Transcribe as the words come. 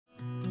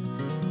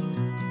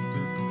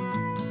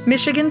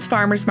Michigan's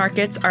farmers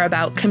markets are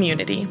about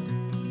community.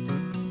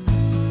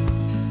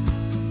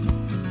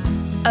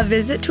 A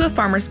visit to a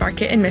farmers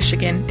market in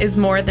Michigan is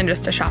more than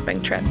just a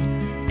shopping trip.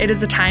 It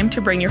is a time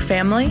to bring your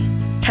family,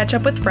 catch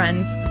up with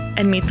friends,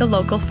 and meet the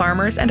local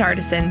farmers and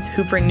artisans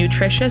who bring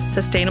nutritious,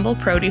 sustainable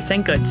produce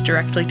and goods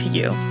directly to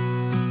you.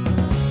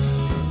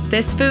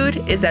 This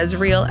food is as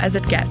real as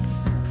it gets,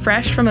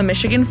 fresh from a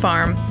Michigan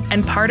farm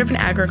and part of an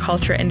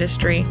agriculture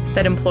industry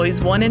that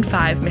employs 1 in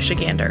 5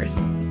 Michiganders.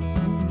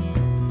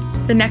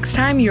 The next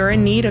time you're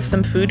in need of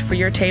some food for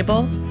your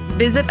table,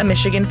 visit a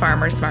Michigan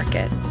farmers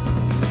market.